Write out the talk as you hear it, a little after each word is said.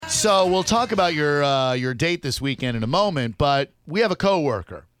So we'll talk about your date this weekend in a moment, but we have a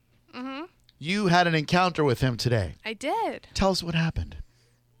coworker. Mm-hmm. You had an encounter with him today. I did. Tell us what happened.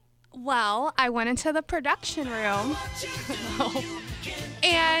 Well, I went into the production room,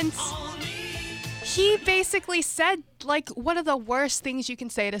 and he basically said, like, one of the worst things you can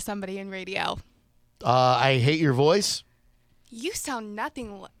say to somebody in radio. I hate your voice. You sound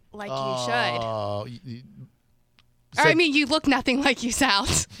nothing like you should. Oh, Or, I mean, you look nothing like you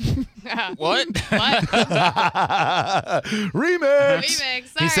sound. What? Remix. Sorry.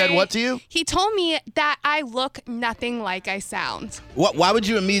 He said what to you? He told me that I look nothing like I sound. Why would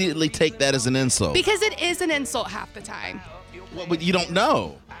you immediately take that as an insult? Because it is an insult half the time. Well, but you don't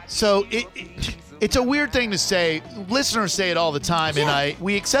know. So it's a weird thing to say. Listeners say it all the time, and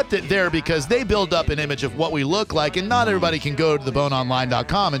we accept it there because they build up an image of what we look like, and not everybody can go to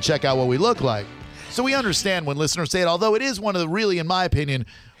theboneonline.com and check out what we look like. So we understand when listeners say it, although it is one of the really, in my opinion,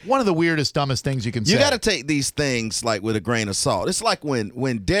 one of the weirdest, dumbest things you can say. You got to take these things like with a grain of salt. It's like when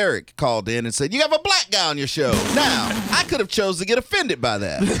Derek called in and said, "You have a black guy on your show." Now, I could have chose to get offended by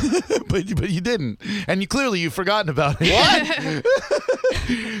that. but you didn't. And you've forgotten about it. What?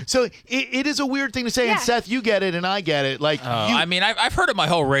 So it is a weird thing to say, and Seth, you get it, and I get it. Like, I mean, I've heard it my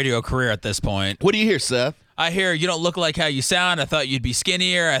whole radio career at this point. What do you hear, Seth? I hear you don't look like how you sound. I thought you'd be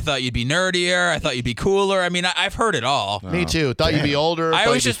skinnier. I thought you'd be nerdier. I thought you'd be cooler. I mean, I've heard it all. Me too. Thought you'd be older. I thought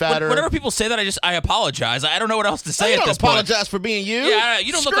always you'd be fatter. whenever people say that, I apologize. I don't know what else to say You at don't this point. apologize for being you. Yeah,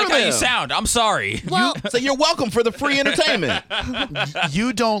 you don't look Screw like how you them. sound. I'm sorry. Well, So you're welcome for the free entertainment.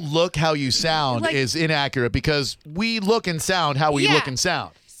 You don't look how you sound is inaccurate because we look and sound how we look and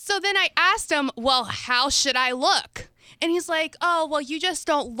sound. so then I asked him, well, how should I look? And he's like, oh, well, you just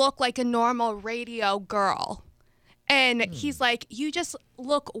don't look like a normal radio girl. And he's like, you just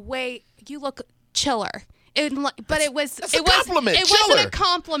look you look chiller. It was a compliment, it chiller. wasn't a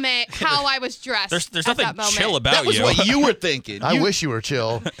compliment how I was dressed. There's at nothing that moment. chill about That was you. what you were thinking. I wish you were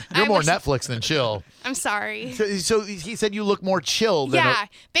chill. You're I more wish- Netflix than chill. I'm sorry. So he said you look more chill than Yeah,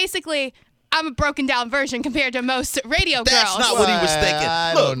 basically, I'm a broken down version compared to most radio That's girls. not what he was thinking.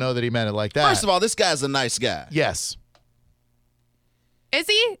 I Look, don't know that he meant it like that. first of all, this guy's a nice guy. yes. Is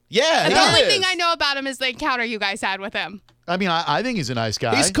he? Yeah, The he only is. thing I know about him is the encounter you guys had with him. I mean, I think he's a nice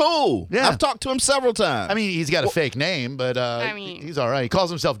guy. He's cool. Yeah. I've talked to him several times. I mean, he's got a fake name, but he's all right. He calls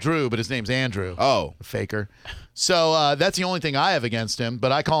himself Drew, but his name's Andrew. Oh. A faker. So that's the only thing I have against him,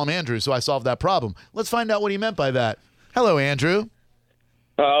 but I call him Andrew, so I solved that problem. Let's find out what he meant by that. Hello, Andrew.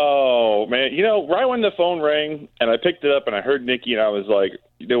 Oh, man. You know, right when the phone rang and I picked it up and I heard Nikki and I was like,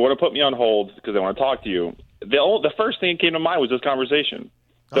 they want to put me on hold because they want to talk to you. The first thing that came to mind was this conversation.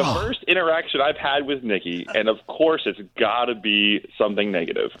 The first interaction I've had with Nikki, and of course it's got to be something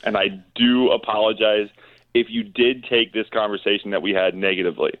negative. And I do apologize if you did take this conversation that we had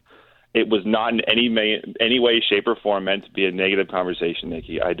negatively. It was not in any way, shape, or form meant to be a negative conversation,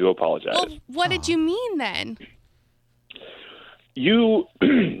 Nikki. I do apologize. Well, what did you mean then? You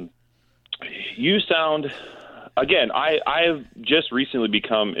sound, again, I've just recently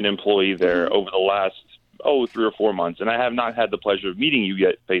become an employee there over the last 3 or 4 months, and I have not had the pleasure of meeting you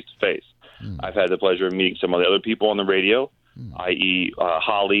yet face to face. I've had the pleasure of meeting some of the other people on the radio, i.e.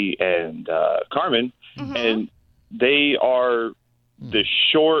 Holly and Carmen, and they are the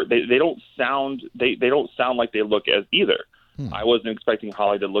short. They don't sound like they look as either. I wasn't expecting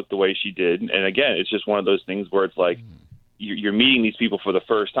Holly to look the way she did, and again, it's just one of those things where it's like you're meeting these people for the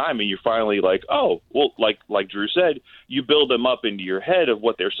first time, and you're finally like, oh, well, like Drew said, you build them up into your head of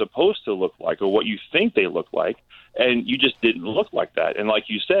what they're supposed to look like or what you think they look like, and you just didn't look like that. And like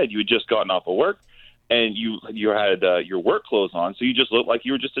you said, you had just gotten off of work, and you had your work clothes on, so you just looked like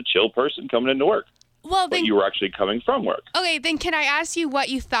you were just a chill person coming into work. Well, But then, you were actually coming from work. okay, then can I ask you what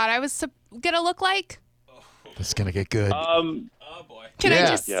you thought I was going to look like? This is going to get good. Oh boy. Can I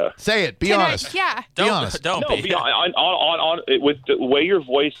just... Yeah. Say it. Be Can honest. yeah. Be honest. Don't No, be. on with the way your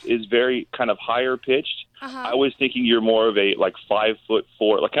voice is very kind of higher pitched. I was thinking you're more of a like 5'4",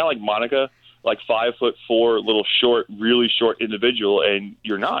 like kind of like Monica, like 5'4", little short, really short individual, and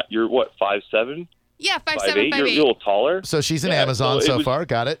you're not. You're what, 5'7"? Yeah, 5'7", 5'8"? You're a 5'8". little taller. So she's an Yeah, Amazon so it so was- far.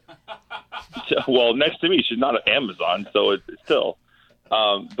 Got it. Well, next to me, she's not an Amazon, so it's still.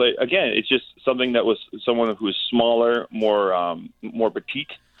 But again, it's just something that was someone who is smaller, more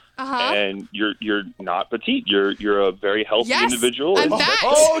petite. And you're not petite. You're a very healthy Yes, individual. I'm And- fat.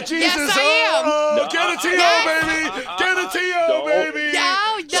 Oh, Jesus. Yes, I am. Oh, get a T.O., baby. Get a T.O., Don't. baby.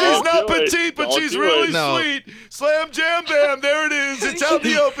 No, She's no. not do it. petite, but Don't she's do really it. No. sweet. Slam, jam, bam. There it is. It's out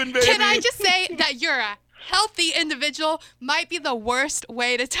in the open, baby. Can I just say that you're a healthy individual might be the worst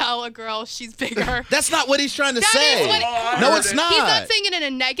way to tell a girl she's bigger. That's not what he's trying to That say. is what No, it's not. He's not saying it in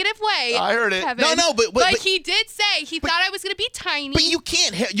a negative way. I heard it. Kevin. No, but he did say he thought I was going to be tiny. But you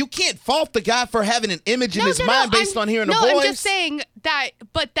can't fault the guy for having an image in his mind based on hearing a voice. No, I'm just saying that,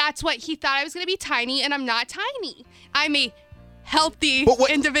 but that's what he thought I was going to be tiny, and I'm not tiny. I'm a healthy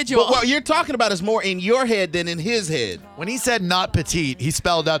individual. But what you're talking about is more in your head than in his head. When he said not petite, he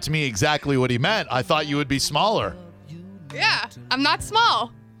spelled out to me exactly what he meant. I thought you would be smaller. Yeah, I'm not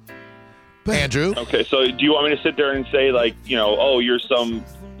small. Andrew? Okay, so do you want me to sit there and say, like, you know, oh, you're some,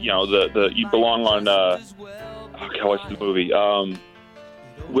 you know, you belong on, okay, what's the movie?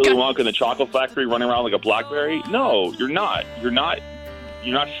 Willy Wonka and the Chocolate Factory running around like a blackberry? No, you're not. You're not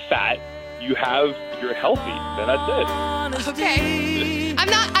fat. You're healthy, and that's it. Okay.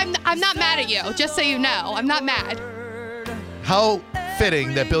 I'm not mad at you, just so you know. I'm not mad. How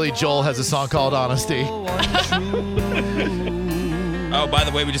fitting that Billy Joel has a song called Honesty. Oh, by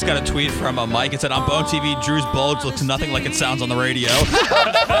the way, we just got a tweet from Mike. It said, on Bone TV, Drew's bulge looks nothing like it sounds on the radio.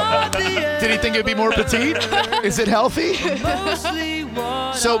 Did he think it'd be more petite? Is it healthy?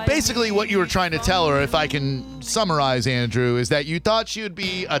 So basically what you were trying to tell her, if I can summarize, Andrew, is that you thought she would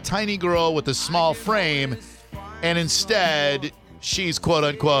be a tiny girl with a small frame, and instead she's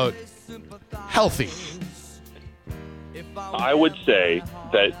quote-unquote healthy. I would say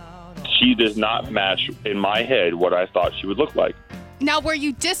that she does not match, in my head, what I thought she would look like. Now, were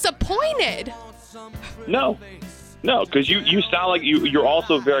you disappointed? No, because you sound like you're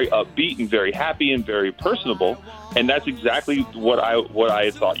also very upbeat and very happy and very personable, and that's exactly what I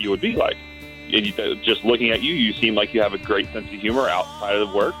thought you would be like. Just looking at you, you seem like you have a great sense of humor outside of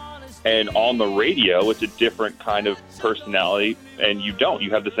the work, and on the radio, it's a different kind of personality, and you don't. You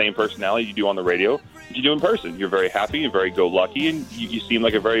have the same personality you do on the radio that you do in person. You're very happy and very go-lucky, and you seem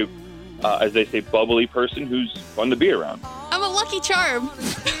like a very, as they say, bubbly person who's fun to be around. I'm a lucky charm.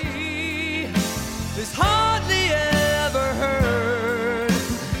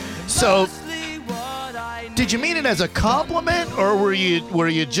 So, did you mean it as a compliment, or were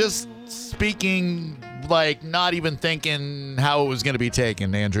you just speaking like not even thinking how it was going to be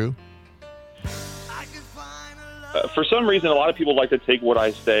taken, Andrew? For some reason, a lot of people like to take what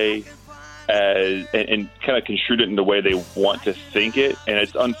I say as and kind of construe it in the way they want to think it, and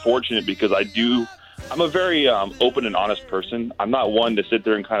it's unfortunate because I'm a very open and honest person. I'm not one to sit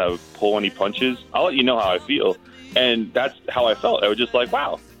there and kind of pull any punches. I'll let you know how I feel. And that's how I felt. I was just like,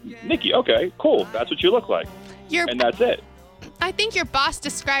 wow, Nikki, okay, cool. That's what you look like. And that's it. I think your boss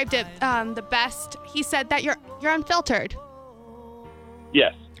described it the best. He said that you're unfiltered.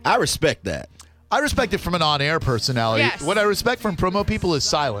 Yes. I respect that. I respect it from an on-air personality. Yes. What I respect from promo people is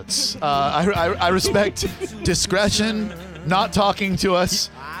silence. I respect discretion, not talking to us,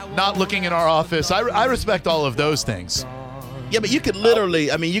 not looking in our office. I respect all of those things. Yeah, but you could literally,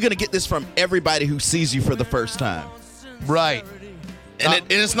 I mean, you're going to get this from everybody who sees you for the first time. Right. And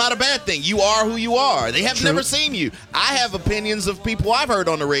it's not a bad thing. You are who you are. They have never seen you. I have opinions of people I've heard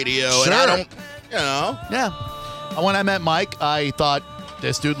on the radio, and I don't, you know. Yeah. When I met Mike, I thought,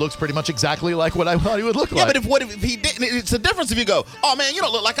 this dude looks pretty much exactly like what I thought he would look like. Yeah, but if he didn't, it's a difference if you go, oh man, you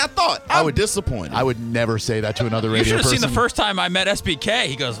don't look like I thought. I would disappoint. I would never say that to another You radio should have person. seen the first time I met SBK.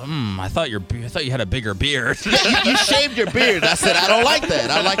 He goes, I thought you had a bigger beard. You shaved your beard. I said I don't like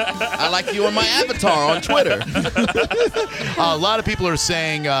that. I like you on my avatar on Twitter. A lot of people are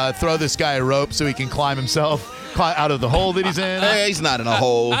saying throw this guy a rope so he can climb himself out of the hole that he's in. Hey, he's not in a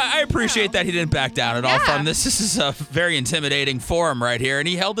hole. I appreciate that he didn't back down at all from this. This is a very intimidating forum right here, and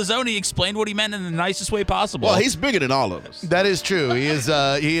he held his own. He explained what he meant in the nicest way possible. Well, he's bigger than all of us. That is true. He is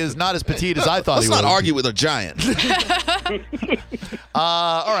not as petite as I thought Let's he was. not argue with a giant.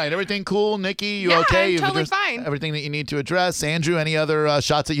 All right, everything cool, Nikki? You okay? I'm You've totally addressed fine. everything that you need to address. Andrew, any other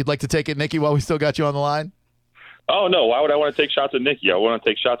shots that you'd like to take at Nikki while we still got you on the line? Oh, no. Why would I want to take shots at Nikki? I want to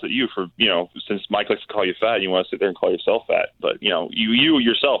take shots at you for, since Mike likes to call you fat, you want to sit there and call yourself fat. But, you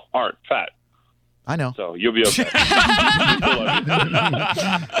yourself aren't fat. I know. So you'll be okay.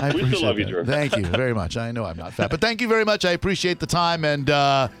 We still love you, Drew. Thank you very much. I know I'm not fat, but thank you very much. I appreciate the time, and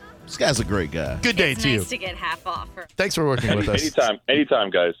this guy's a great guy. Good day It's to you. nice to get half off. Thanks for working with us. Anytime,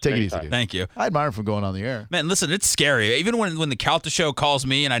 guys. Take it Anytime. easy. Thank you. I admire him for going on the air. Man, listen, it's scary. Even when the Calta show calls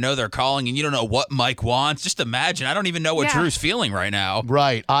me and I know they're calling and you don't know what Mike wants, just imagine. I don't even know what Yeah. Drew's feeling right now.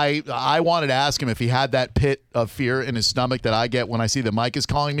 Right. I wanted to ask him if he had that pit of fear in his stomach that I get when I see that Mike is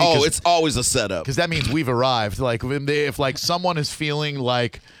calling me. Oh, it's always a setup. because that means we've arrived. Like if like someone is feeling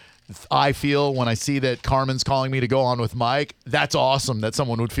like I feel when I see that Carmen's calling me to go on with Mike, that's awesome that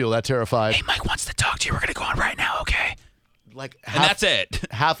someone would feel that terrified. Hey, Mike wants to talk to you. We're going to go on right now, okay? Like And that's it.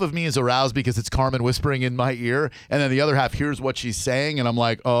 Half of me is aroused because it's Carmen whispering in my ear, and then the other half hears what she's saying, and I'm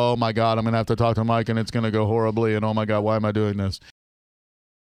like, oh my God, I'm going to have to talk to Mike, and it's going to go horribly, and oh my God, why am I doing this?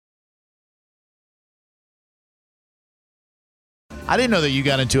 I didn't know that you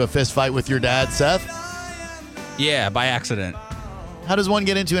got into a fist fight with your dad, Seth. Yeah, by accident. How does one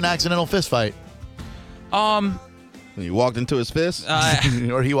get into an accidental fist fight? You walked into his fist?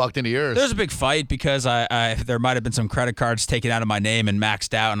 Or he walked into yours? There's a big fight because there might have been some credit cards taken out of my name and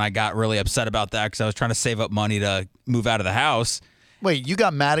maxed out, and I got really upset about that because I was trying to save up money to move out of the house. Wait, you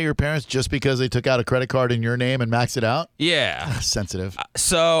got mad at your parents just because they took out a credit card in your name and maxed it out? Yeah. Sensitive.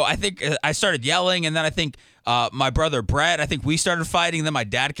 So I think I started yelling, and then I think my brother Brett, I think we started fighting. Then my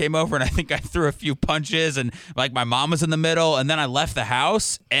dad came over, and I think I threw a few punches, and like my mom was in the middle, and then I left the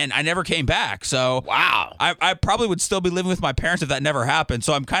house, and I never came back. So Wow. I probably would still be living with my parents if that never happened.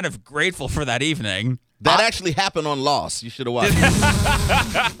 So I'm kind of grateful for that evening. That actually happened on Lost. You should have watched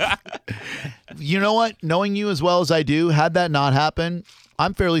it. You know what? Knowing you as well as I do, had that not happened,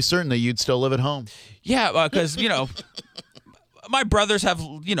 I'm fairly certain that you'd still live at home. Yeah, because, my brothers have,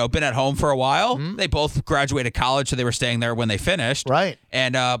 been at home for a while. They both graduated college, so they were staying there when they finished. Right.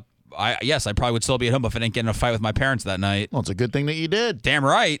 And, I probably would still be at home if I didn't get in a fight with my parents that night. Well, it's a good thing that you did. Damn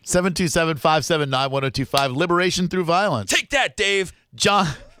right. 727-579-1025. Liberation through violence. Take that, Dave. John,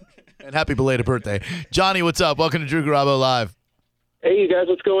 and happy belated birthday. Johnny, what's up? Welcome to Drew Garabo Live. Hey, you guys,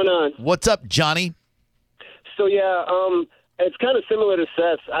 what's going on? What's up, Johnny? So, it's kind of similar to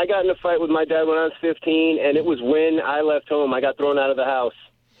Seth's. I got in a fight with my dad when I was 15, and it was when I left home. I got thrown out of the house.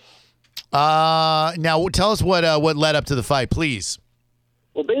 Now, tell us what led up to the fight, please.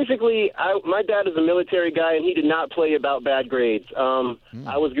 Well, basically, my dad is a military guy, and he did not play about bad grades.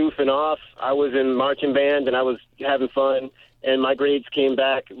 I was goofing off. I was in marching band, and I was having fun, and my grades came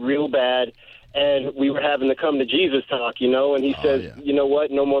back real bad, and we were having the come to Jesus talk, and he says, You know what,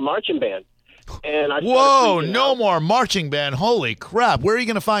 no more marching band. And I Whoa, no more marching band. Holy crap. Where are you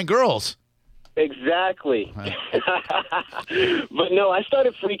going to find girls? Exactly. But no, I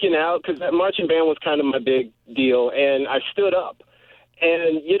started freaking out because that marching band was kind of my big deal, and I stood up.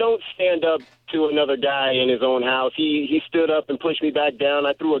 And you don't stand up to another guy in his own house. He stood up and pushed me back down.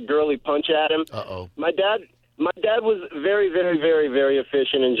 I threw a girly punch at him. Uh-oh. My dad was very, very, very, very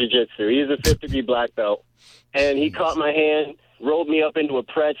efficient in jiu-jitsu. He's a fifth-degree black belt. And he caught my hand, rolled me up into a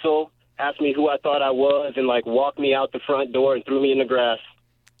pretzel, asked me who I thought I was, and, walked me out the front door and threw me in the grass.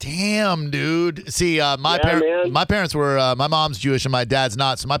 Damn, dude. See, my parents were, my mom's Jewish and my dad's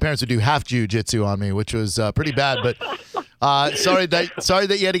not, so my parents would do half jiu-jitsu on me, which was pretty bad. But sorry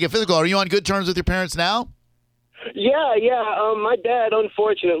that you had to get physical. Are you on good terms with your parents now? Yeah. My dad,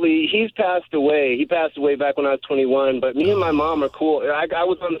 unfortunately, he's passed away. He passed away back when I was 21, but me and my mom are cool. I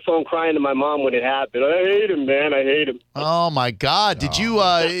was on the phone crying to my mom when it happened. I hate him, man. I hate him. Oh, my God. Did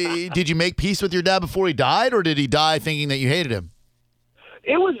you make peace with your dad before he died, or did he die thinking that you hated him?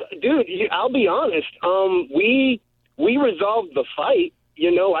 It was, dude, I'll be honest. We resolved the fight.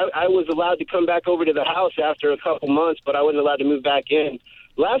 I was allowed to come back over to the house after a couple months, but I wasn't allowed to move back in.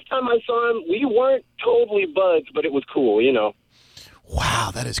 Last time I saw him, we weren't totally buds, but it was cool, Wow,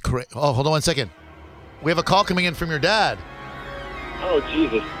 that is crazy. Oh, hold on 1 second. We have a call coming in from your dad. Oh,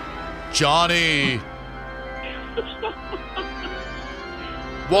 Jesus. Johnny.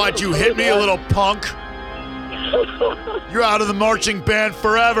 Why'd you hit me, you little punk? You're out of the marching band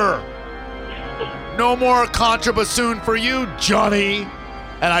forever. No more contrabassoon for you, Johnny.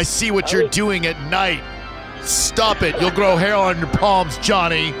 And I see what you're doing at night. Stop it. You'll grow hair on your palms,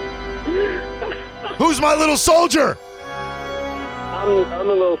 Johnny. Who's my little soldier? I'm a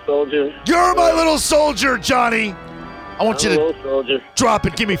little soldier. You're my little soldier, Johnny. I want you to little soldier. Drop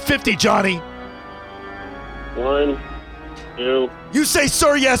it. Give me 50, Johnny. 1, 2. You say,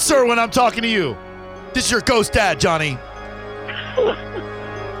 sir, yes, sir, when I'm talking to you. This is your ghost dad, Johnny.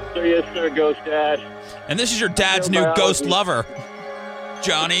 Sir, yes, sir, ghost dad. And this is your dad's new ghost lover,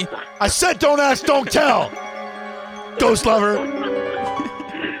 Johnny. I said don't ask, don't tell. Ghost lover.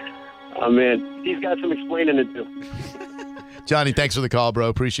 Oh, man. He's got some explaining to do. Johnny, thanks for the call, bro.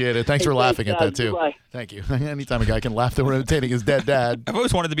 Appreciate it. Thanks for laughing at that, too. Goodbye. Thank you. Anytime a guy can laugh that we're imitating his dead dad. I've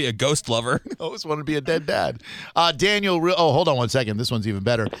always wanted to be a ghost lover. I always wanted to be a dead dad. Daniel, hold on 1 second. This one's even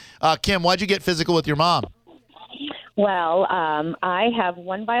better. Kim, why'd you get physical with your mom? Well, I have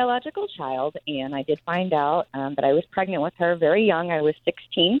one biological child, and I did find out that I was pregnant with her very young. I was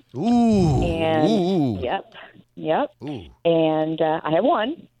 16. Ooh. And, ooh. Yep. Ooh. And I have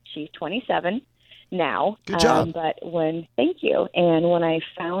one. She's 27 now. Good job. Thank you. And when I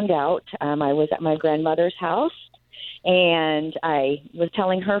found out, I was at my grandmother's house, And I was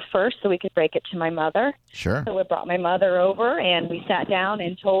telling her first so we could break it to my mother. Sure. So we brought my mother over, and we sat down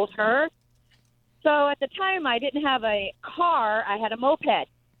and told her. So at the time, I didn't have a car. I had a moped.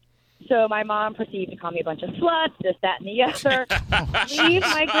 So my mom proceeded to call me a bunch of sluts, this, that, and the other. Leave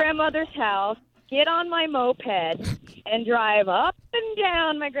my grandmother's house, get on my moped, and drive up and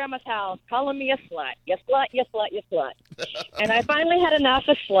down my grandma's house, calling me a slut. You slut, you slut, you slut. And I finally had enough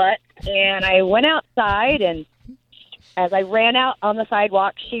of slut, and I went outside, and as I ran out on the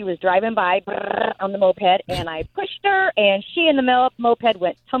sidewalk, she was driving by on the moped, and I pushed her, and she and the moped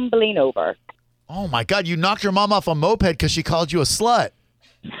went tumbling over. Oh, my God. You knocked your mom off a moped because she called you a slut.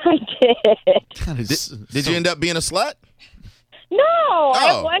 I did. Did you end up being a slut? No, I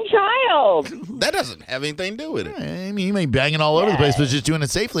have one child. That doesn't have anything to do with it. I mean, you may be banging all over the place, but just doing it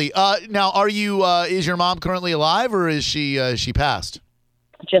safely. Now, are you? Is your mom currently alive, or is she passed?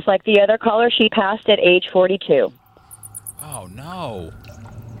 Just like the other caller, she passed at age 42. Oh, no.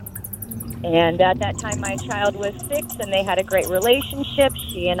 And at that time, my child was 6, and they had a great relationship.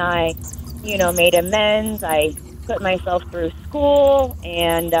 She and I, made amends. I put myself through school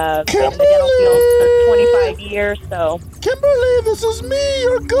and been in the dental field for 25 years. So, Kimberly, this is me,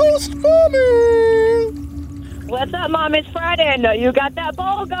 your ghost mommy. What's up, Mom? It's Friday. I know you got that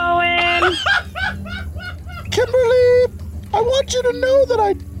bowl going. Kimberly, I want you to know that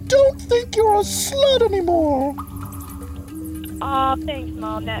I don't think you're a slut anymore. Oh, thanks,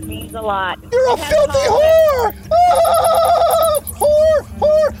 Mom. That means a lot. You're a filthy whore! Ah!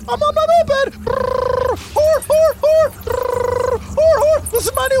 Whore! I'm on my moped! Whore! Whore! This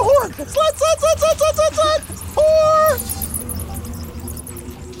is my new whore! Slut! Whore!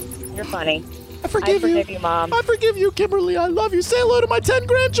 You're funny. I forgive you. you, Mom. I forgive you, Kimberly. I love you. Say hello to my 10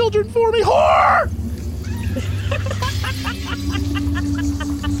 grandchildren for me. Whore!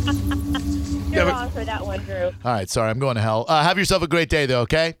 You're wrong for that one, Drew. All right, sorry. I'm going to hell. Have yourself a great day, though,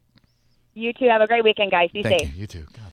 okay? You too. Have a great weekend, guys. Be Thank safe. you. You too. God.